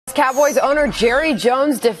Cowboys owner Jerry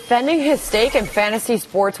Jones defending his stake in fantasy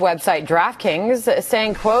sports website DraftKings,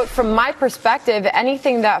 saying, quote, "From my perspective,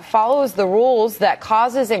 anything that follows the rules that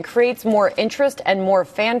causes and creates more interest and more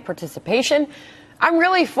fan participation, I'm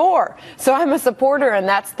really for. So I'm a supporter, and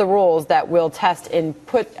that's the rules that we'll test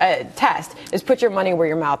is put your money where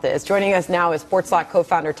your mouth is." Joining us now is SportsLock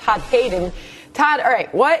Co-Founder Todd Heyden. Todd, all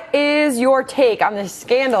right, what is your take on this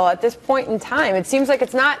scandal at this point in time? It seems like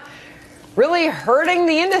it's not really hurting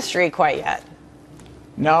the industry quite yet.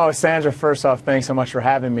 No, Sandra, first off, thanks so much for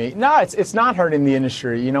having me. No, it's not hurting the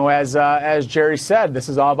industry. You know, as Jerry said, this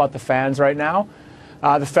is all about the fans right now.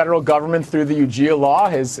 The federal government, through the UGA law,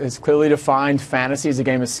 has clearly defined fantasy as a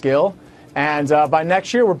game of skill. And by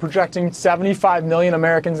next year, we're projecting 75 million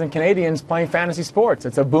Americans and Canadians playing fantasy sports.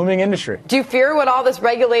 It's a booming industry. Do you fear what all this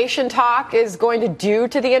regulation talk is going to do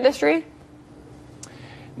to the industry?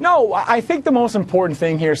 No, I think the most important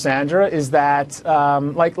thing here, Sandra, is that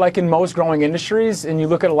like in most growing industries, and you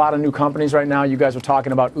look at a lot of new companies right now, you guys were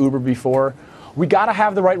talking about Uber before, we got to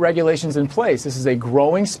have the right regulations in place. This is a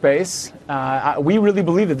growing space. We really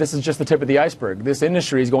believe that this is just the tip of the iceberg. This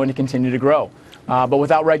industry is going to continue to grow. But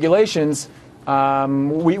without regulations,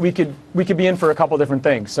 we could be in for a couple different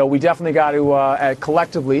things. So we definitely got to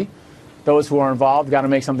collectively, those who are involved, got to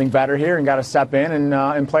make something better here and got to step in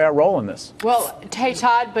and play our role in this. Well, hey,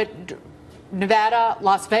 Todd, but Nevada,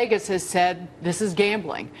 Las Vegas has said this is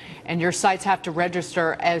gambling, and your sites have to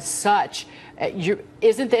register as such.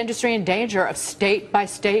 Isn't the industry in danger of state by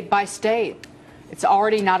state by state? It's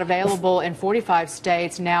already not available in 45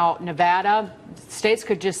 states. Now, Nevada, states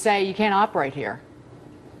could just say you can't operate here.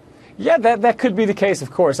 Yeah, that could be the case,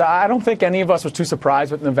 of course. I don't think any of us were too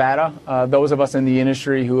surprised with Nevada. Those of us in the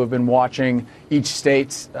industry who have been watching each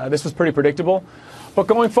state, this was pretty predictable. But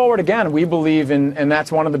going forward, again, we believe in, and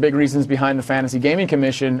that's one of the big reasons behind the Fantasy Gaming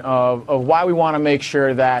Commission of why we want to make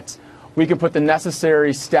sure that we can put the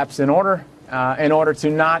necessary steps in order to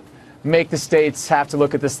not make the states have to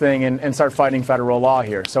look at this thing and start fighting federal law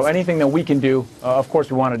here. So anything that we can do, of course,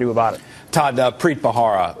 we want to do about it. Todd, Preet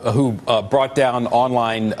Bharara, who brought down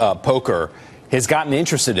online poker, has gotten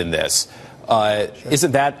interested in this. Sure.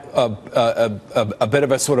 Isn't that a bit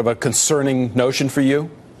of a sort of a concerning notion for you?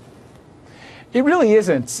 It really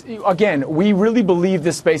isn't. Again, we really believe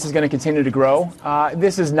this space is going to continue to grow.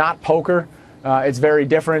 This is not poker. It's very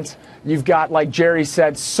different. You've got, like Jerry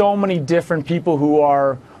said, so many different people who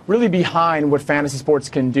are really behind what fantasy sports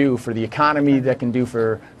can do for the economy, that can do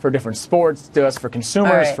for different sports, does for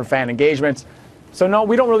consumers, right, for fan engagement. So no,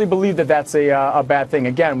 we don't really believe that that's a bad thing.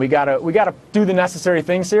 Again, we gotta do the necessary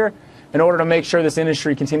things here in order to make sure this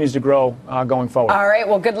industry continues to grow going forward. All right.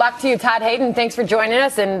 Well, good luck to you, Todd Heyden. Thanks for joining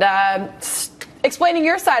us and explaining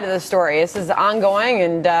your side of the story. This is ongoing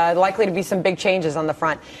and likely to be some big changes on the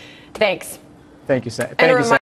front. Thanks. Thank you, Sam.